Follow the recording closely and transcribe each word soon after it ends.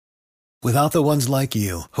Without the ones like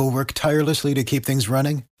you, who work tirelessly to keep things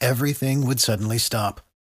running, everything would suddenly stop.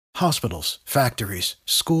 Hospitals, factories,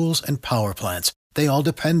 schools, and power plants, they all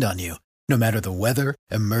depend on you. No matter the weather,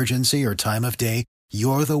 emergency, or time of day,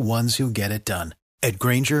 you're the ones who get it done. At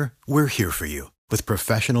Grainger, we're here for you with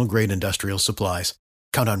professional-grade industrial supplies.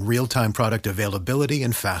 Count on real-time product availability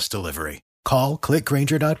and fast delivery. Call, click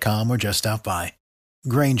Grainger.com, or just stop by.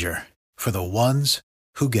 Grainger, for the ones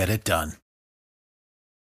who get it done.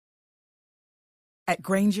 At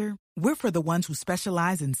Grainger, we're for the ones who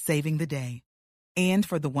specialize in saving the day and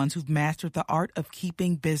for the ones who've mastered the art of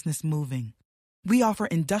keeping business moving. We offer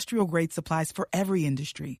industrial-grade supplies for every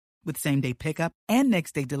industry with same-day pickup and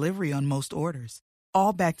next-day delivery on most orders,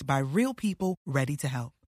 all backed by real people ready to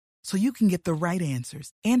help. So you can get the right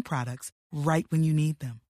answers and products right when you need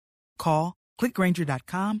them. Call, click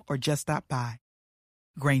Grainger.com, or just stop by.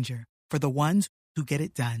 Grainger, for the ones who get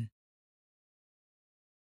it done.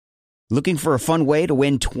 Looking for a fun way to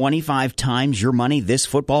win 25 times your money this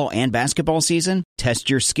football and basketball season? Test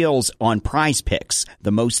your skills on Prize Picks,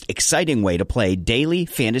 the most exciting way to play daily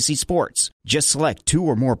fantasy sports. Just select 2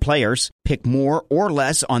 or more players, pick more or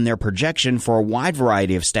less on their projection for a wide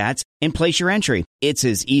variety of stats, and place your entry. It's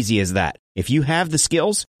as easy as that. If you have the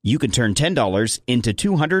skills, you can turn $10 into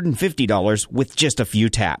 $250 with just a few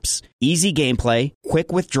taps. Easy gameplay,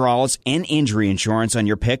 quick withdrawals, and injury insurance on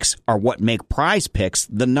your picks are what make Prize Picks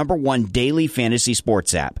the #1 daily fantasy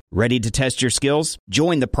sports app. Ready to test your skills?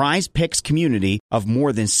 Join the Prize Picks community of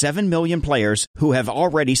more than 7 million players who have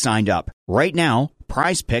already signed up. Right now,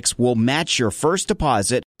 Prize Picks will match your first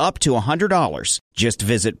deposit up to $100. Just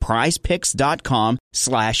visit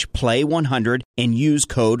prizepicks.com/play100 and use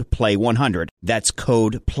code play100. That's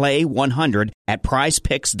code play100 at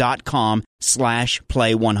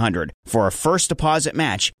prizepicks.com/play100 for a first deposit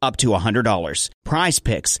match up to $100. Prize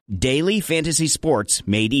Picks, daily fantasy sports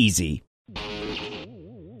made easy.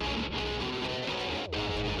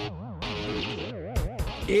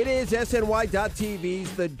 It is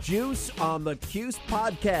SNY.TV's The Juice on the Cuse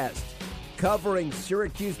podcast, covering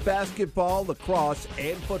Syracuse basketball, lacrosse,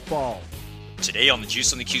 and football. Today on the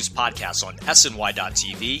Juice on the Cuse podcast on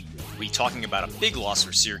SNY.TV, we'll be talking about a big loss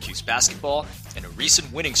for Syracuse basketball and a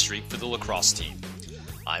recent winning streak for the lacrosse team.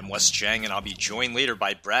 I'm Wes Cheng, and I'll be joined later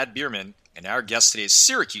by Brad Bierman, and our guest today is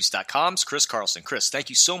Syracuse.com's Chris Carlson. Chris, thank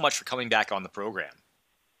you so much for coming back on the program.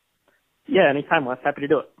 Yeah, anytime, Wes. Happy to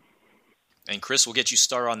do it. And Chris, we'll get you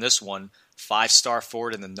started on this one. 5-star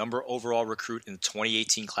forward and the number overall recruit in the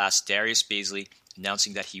 2018 class, Darius Bazley,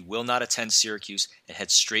 announcing that he will not attend Syracuse and head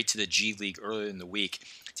straight to the G League earlier in the week.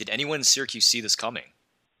 Did anyone in Syracuse see this coming?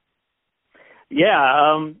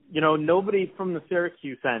 Yeah, nobody from the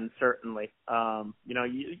Syracuse end, certainly.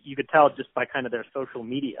 You could tell just by kind of their social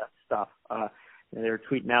media stuff. They were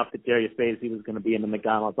tweeting out that Darius Bazley was going to be in the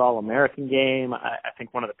McDonald's All-American game. I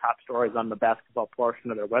think one of the top stories on the basketball portion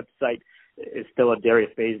of their website is still a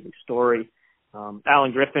Darius Bazley story.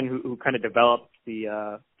 Alan Griffin, who kind of developed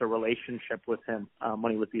the relationship with him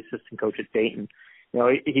when he was the assistant coach at Dayton,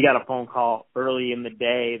 he got a phone call early in the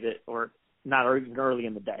day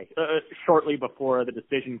shortly before the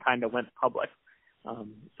decision kind of went public. So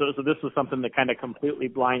this was something that kind of completely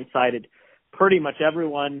blindsided pretty much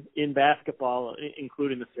everyone in basketball,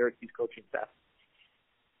 including the Syracuse coaching staff.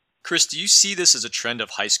 Chris, do you see this as a trend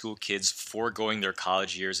of high school kids foregoing their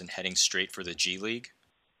college years and heading straight for the G League?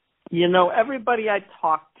 Everybody I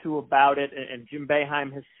talked to about it, and Jim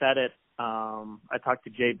Boeheim has said it. I talked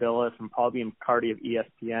to Jay Billis and Paul Biancardi of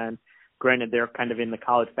ESPN. Granted, they're kind of in the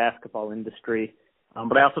college basketball industry.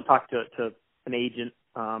 But I also talked to an agent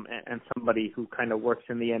and somebody who kind of works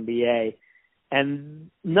in the NBA.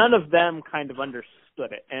 And none of them kind of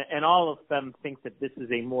understood it. And all of them think that this is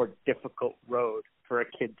a more difficult road for a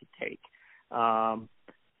kid to take.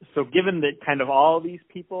 So given that kind of all these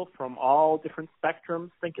people from all different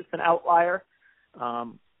spectrums think it's an outlier,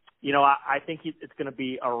 I think it's going to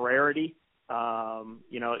be a rarity.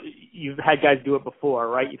 You've had guys do it before,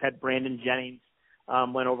 right? You've had Brandon Jennings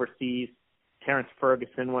went overseas. Terrence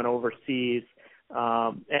Ferguson went overseas.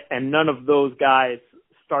 And none of those guys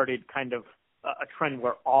started kind of a trend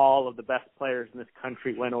where all of the best players in this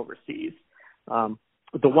country went overseas.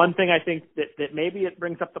 The one thing I think that maybe it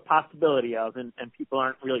brings up the possibility of, and people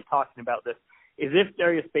aren't really talking about this, is if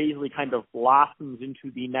Darius Bazley kind of blossoms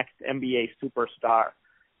into the next NBA superstar,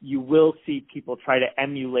 you will see people try to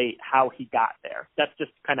emulate how he got there. That's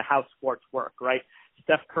just kind of how sports work, right?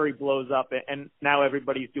 Steph Curry blows up, and now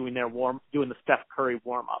everybody's doing the Steph Curry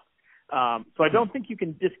warm-up. So I don't think you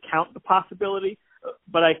can discount the possibility,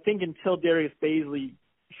 but I think until Darius Bazley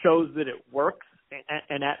shows that it works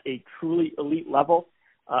and at a truly elite level,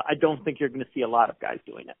 I don't think you're going to see a lot of guys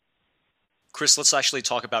doing it. Chris, let's actually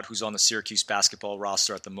talk about who's on the Syracuse basketball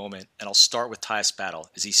roster at the moment, and I'll start with Darius Bazley.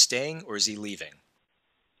 Is he staying or is he leaving?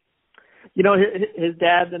 You know, his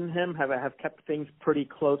dad and him have kept things pretty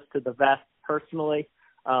close to the vest personally.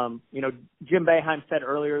 You know, Jim Boeheim said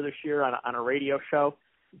earlier this year on a radio show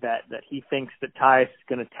that he thinks that Tyus is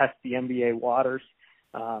going to test the NBA waters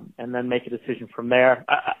and then make a decision from there.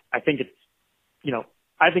 I think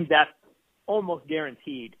that's almost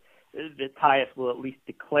guaranteed that Tyus will at least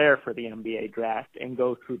declare for the NBA draft and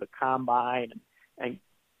go through the combine and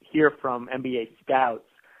hear from NBA scouts.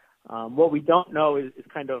 What we don't know is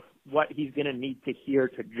kind of what he's going to need to hear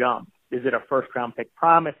to jump. Is it a first-round pick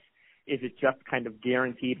promise? Is it just kind of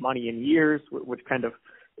guaranteed money in years, which kind of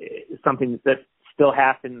is something that still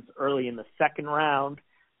happens early in the second round?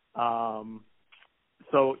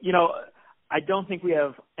 So, you know, I don't think we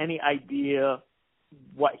have any idea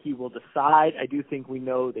what he will decide. I do think we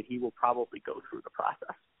know that he will probably go through the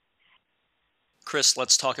process. Chris,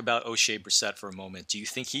 let's talk about Oshae Brissett for a moment. Do you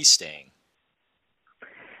think he's staying?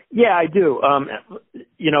 Yeah, I do.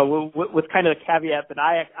 You know, with kind of the caveat that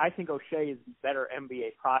I think Oshae is the better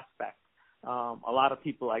NBA prospect. A lot of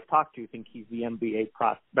people I talk to think he's the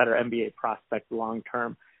better NBA prospect long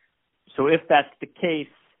term. So if that's the case,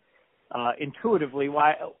 intuitively,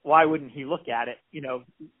 why wouldn't he look at it? You know,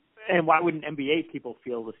 and why wouldn't NBA people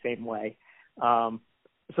feel the same way? So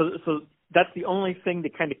that's the only thing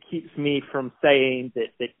that kind of keeps me from saying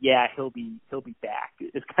that yeah, he'll be back.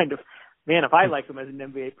 It's kind of, man, if I like him as an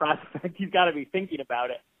NBA prospect, he's got to be thinking about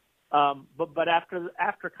it. But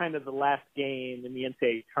after kind of the last game in the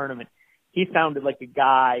NCAA tournament, he sounded like a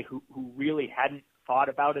guy who really hadn't thought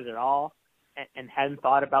about it at all and hadn't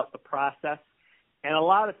thought about the process. And a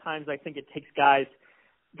lot of times I think it takes guys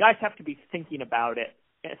have to be thinking about it,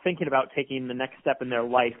 thinking about taking the next step in their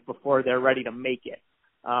life before they're ready to make it.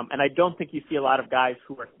 And I don't think you see a lot of guys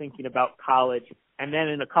who are thinking about college and then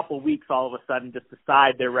in a couple of weeks all of a sudden just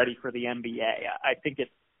decide they're ready for the NBA. I think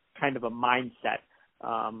it's kind of a mindset.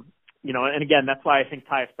 You know, and again, that's why I think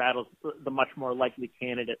Darius Bazley is the much more likely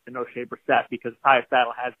candidate than Oshae Brissett, because Darius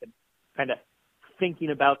Bazley has been kind of thinking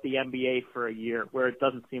about the NBA for a year, where it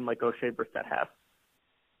doesn't seem like Oshae Brissett has.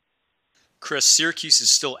 Chris, Syracuse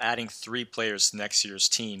is still adding 3 players to next year's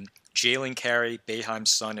team: Jalen Carey,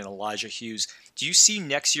 Boeheim's son, and Elijah Hughes. Do you see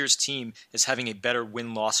next year's team as having a better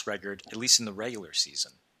win-loss record, at least in the regular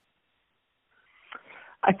season?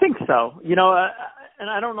 I think so. You know, and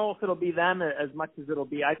I don't know if it'll be them as much as it'll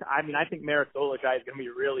be. I mean, I think Marek Dolezaj is going to be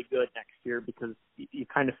really good next year because you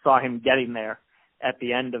kind of saw him getting there at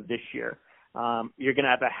the end of this year. You're going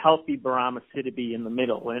to have a healthy Barama Sidibe in the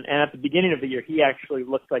middle. And at the beginning of the year, he actually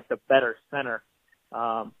looked like the better center,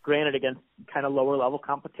 granted against kind of lower level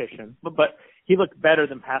competition, but he looked better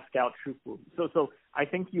than Pascal Chukwu. So I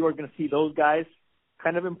think you are going to see those guys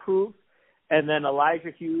kind of improve. And then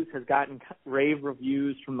Elijah Hughes has gotten rave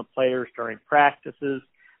reviews from the players during practices.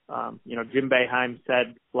 You know, Jim Boeheim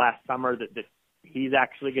said last summer that he's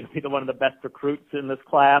actually going to be one of the best recruits in this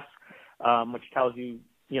class, which tells you,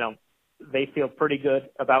 you know, they feel pretty good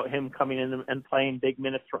about him coming in and playing big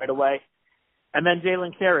minutes right away. And then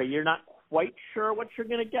Jalen Carey, you're not quite sure what you're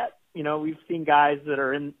going to get. You know, we've seen guys that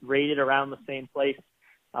are rated around the same place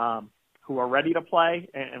who are ready to play,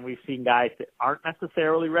 and we've seen guys that aren't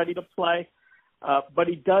necessarily ready to play. But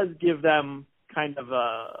he does give them kind of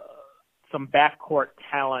some backcourt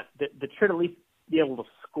talent that should at least be able to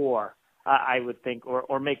score, I would think,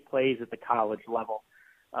 or make plays at the college level.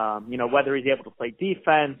 You know, whether he's able to play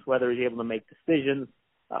defense, whether he's able to make decisions,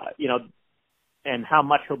 you know, and how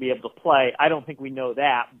much he'll be able to play, I don't think we know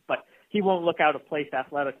that. But he won't look out of place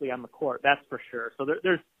athletically on the court, that's for sure. So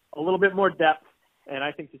there's a little bit more depth, and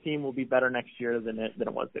I think the team will be better next year than it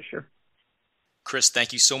was this year. Chris,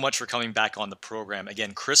 thank you so much for coming back on the program.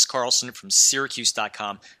 Again, Chris Carlson from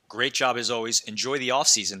Syracuse.com. Great job as always. Enjoy the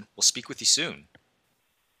offseason. We'll speak with you soon.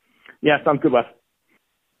 Yeah, sounds good, Wes.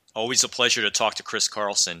 Always a pleasure to talk to Chris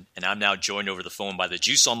Carlson, and I'm now joined over the phone by the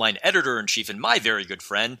Juice Online editor-in-chief and my very good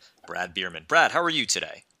friend, Brad Bierman. Brad, how are you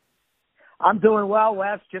today? I'm doing well,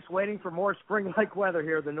 Wes. Just waiting for more spring-like weather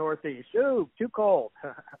here in the Northeast. Ooh, too cold.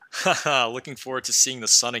 Looking forward to seeing the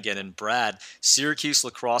sun again. And Brad, Syracuse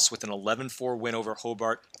lacrosse with an 11-4 win over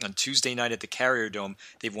Hobart on Tuesday night at the Carrier Dome.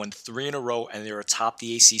 They've won 3 in a row, and they're atop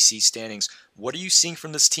the ACC standings. What are you seeing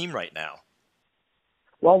from this team right now?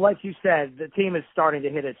 Well, like you said, the team is starting to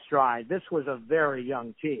hit its stride. This was a very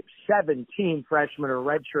young team. 17 freshmen or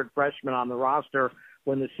redshirt freshmen on the roster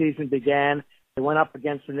when the season began. They went up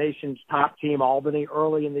against the nation's top team, Albany,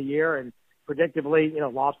 early in the year, and predictably,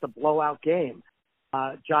 lost a blowout game.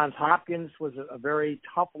 Johns Hopkins was a very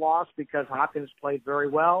tough loss because Hopkins played very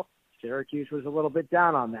well. Syracuse was a little bit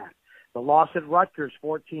down on that. The loss at Rutgers,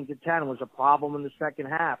 14-10, was a problem in the second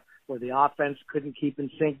half where the offense couldn't keep in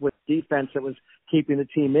sync with defense that was keeping the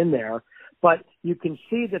team in there. But you can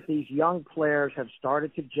see that these young players have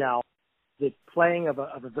started to gel. The playing of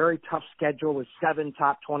a very tough schedule with 7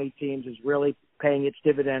 top 20 teams is really paying its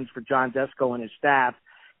dividends for John Desko and his staff.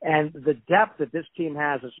 And the depth that this team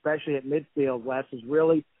has, especially at midfield, Wes, is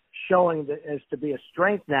really showing as to be a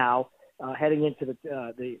strength now heading into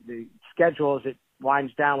the schedule as it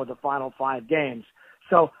winds down with the final 5 games.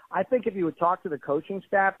 So I think if you would talk to the coaching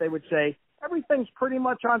staff, they would say everything's pretty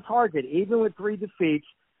much on target, even with 3 defeats.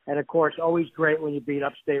 And, of course, always great when you beat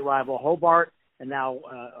upstate rival Hobart, and now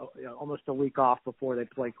almost a week off before they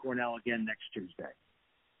play Cornell again next Tuesday.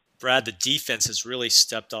 Brad, the defense has really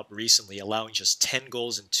stepped up recently, allowing just 10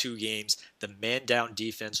 goals in 2 games. The man-down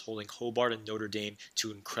defense holding Hobart and Notre Dame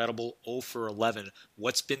to incredible 0 for 11.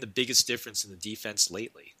 What's been the biggest difference in the defense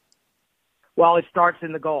lately? Well, it starts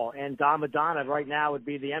in the goal, and Don Madonna right now would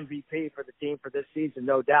be the MVP for the team for this season,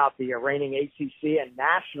 no doubt, the reigning ACC and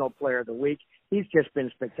National Player of the Week. He's just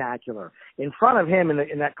been spectacular. In front of him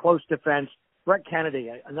in that close defense, Brett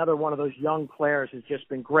Kennedy, another one of those young players, has just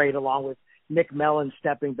been great, along with Nick Mellon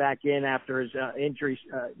stepping back in after his injury,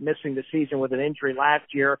 missing the season with an injury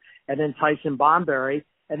last year, and then Tyson Bomberry.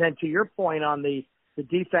 And then to your point on the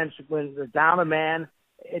defense, when they're down a man,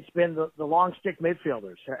 it's been the long stick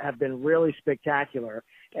midfielders have been really spectacular.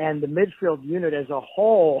 And the midfield unit as a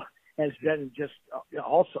whole has been just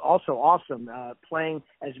also awesome, playing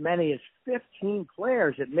as many as 15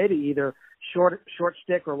 players at midi, either short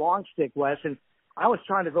stick or long stick, Wes. And I was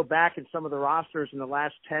trying to go back in some of the rosters in the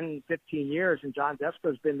last 10, 15 years, and John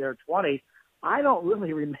Desko's been there 20. I don't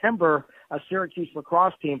really remember a Syracuse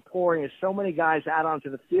lacrosse team pouring so many guys out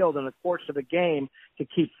onto the field in the course of a game to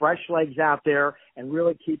keep fresh legs out there and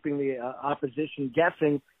really keeping the opposition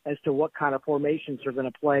guessing as to what kind of formations they're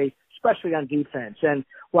going to play, especially on defense. And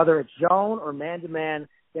whether it's zone or man-to-man,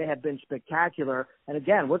 they have been spectacular. And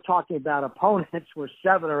again, we're talking about opponents where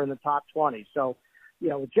 7 are in the top 20. So,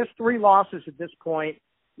 with just 3 losses at this point,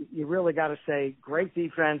 you really got to say great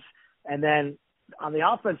defense. And then on the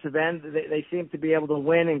offensive end, they seem to be able to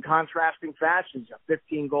win in contrasting fashions.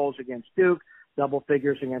 15 goals against Duke, double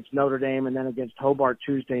figures against Notre Dame, and then against Hobart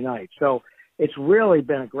Tuesday night. So it's really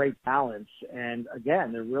been a great balance. And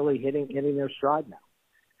again, they're really hitting their stride now.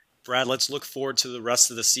 Brad, let's look forward to the rest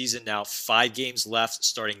of the season now. 5 games left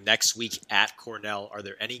starting next week at Cornell. Are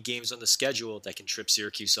there any games on the schedule that can trip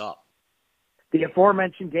Syracuse up? The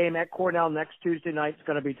aforementioned game at Cornell next Tuesday night is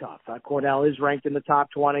going to be tough. Cornell is ranked in the top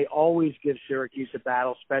 20, always gives Syracuse a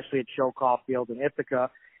battle, especially at Shokoff Field in Ithaca.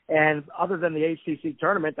 And other than the ACC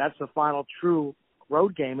tournament, that's the final true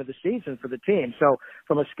road game of the season for the team. So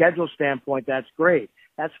from a schedule standpoint, that's great.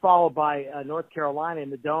 That's followed by North Carolina in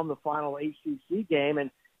the Dome, the final ACC game.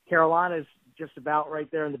 And Carolina's just about right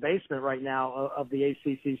there in the basement right now of the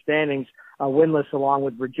ACC standings, winless along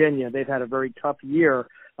with Virginia. They've had a very tough year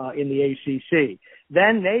in the ACC.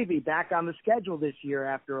 Then Navy back on the schedule this year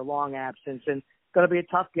after a long absence, and it's going to be a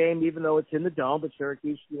tough game even though it's in the Dome, but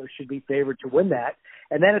Syracuse should be favored to win that.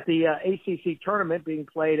 And then at the ACC tournament being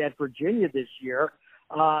played at Virginia this year,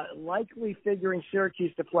 likely figuring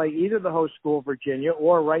Syracuse to play either the host school, Virginia,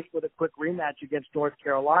 or right with a quick rematch against North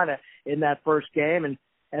Carolina in that first game. And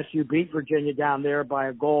SU beat Virginia down there by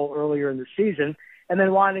a goal earlier in the season, and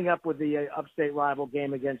then winding up with the upstate rival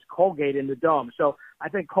game against Colgate in the Dome. So I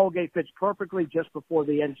think Colgate fits perfectly just before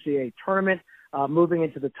the NCAA tournament. Moving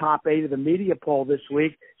into the top 8 of the media poll this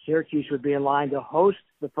week, Syracuse would be in line to host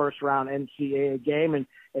the first-round NCAA game, and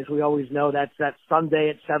as we always know, that's that Sunday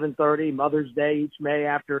at 7:30, Mother's Day each May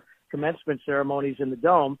after commencement ceremonies in the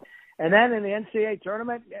Dome. And then in the NCAA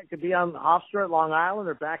tournament, it could be on Hofstra at Long Island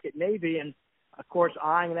or back at Navy, and of course,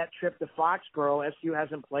 eyeing that trip to Foxborough. SU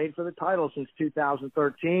hasn't played for the title since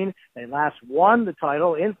 2013. They last won the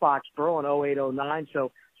title in Foxborough in 08-09,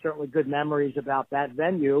 so certainly good memories about that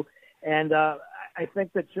venue. And I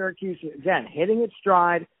think that Syracuse, again, hitting its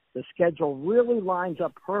stride, the schedule really lines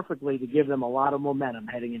up perfectly to give them a lot of momentum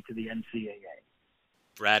heading into the NCAA.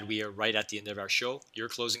 Brad, we are right at the end of our show. Your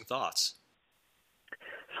closing thoughts.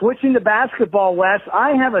 Switching to basketball, Wes,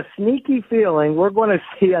 I have a sneaky feeling we're going to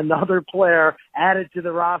see another player added to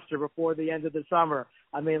the roster before the end of the summer.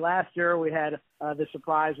 I mean, last year we had the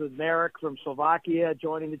surprise with Marek from Slovakia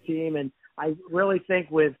joining the team, and I really think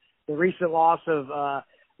with the recent loss of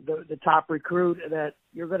the top recruit that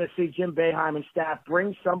you're going to see Jim Boeheim and staff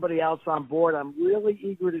bring somebody else on board. I'm really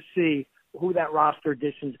eager to see who that roster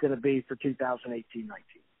addition is going to be for 2018-19.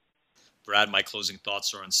 Brad, my closing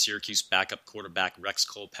thoughts are on Syracuse backup quarterback Rex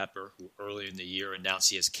Culpepper, who earlier in the year announced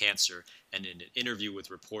he has cancer, and in an interview with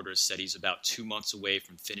reporters said he's about 2 months away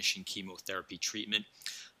from finishing chemotherapy treatment.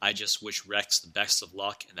 I just wish Rex the best of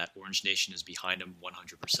luck and that Orange Nation is behind him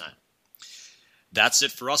 100%. That's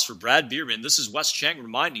it for us. For Brad Bierman, this is Wes Cheng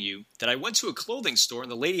reminding you that I went to a clothing store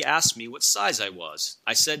and the lady asked me what size I was.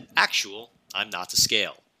 I said, actual, I'm not to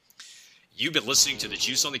scale. You've been listening to the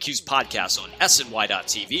Juice on the Cuse podcast on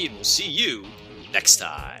SNY.TV, and we'll see you next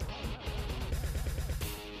time.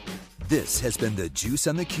 This has been the Juice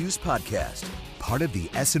on the Cuse podcast, part of the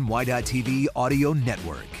SNY.TV audio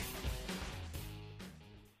network.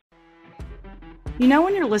 You know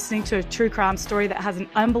when you're listening to a true crime story that has an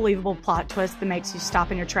unbelievable plot twist that makes you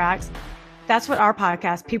stop in your tracks? That's what our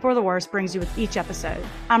podcast, People Are the Worst, brings you with each episode.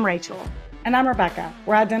 I'm Rachel. And I'm Rebecca.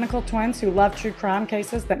 We're identical twins who love true crime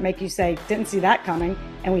cases that make you say, didn't see that coming,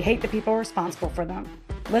 and we hate the people responsible for them.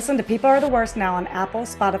 Listen to People Are the Worst now on Apple,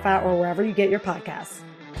 Spotify, or wherever you get your podcasts.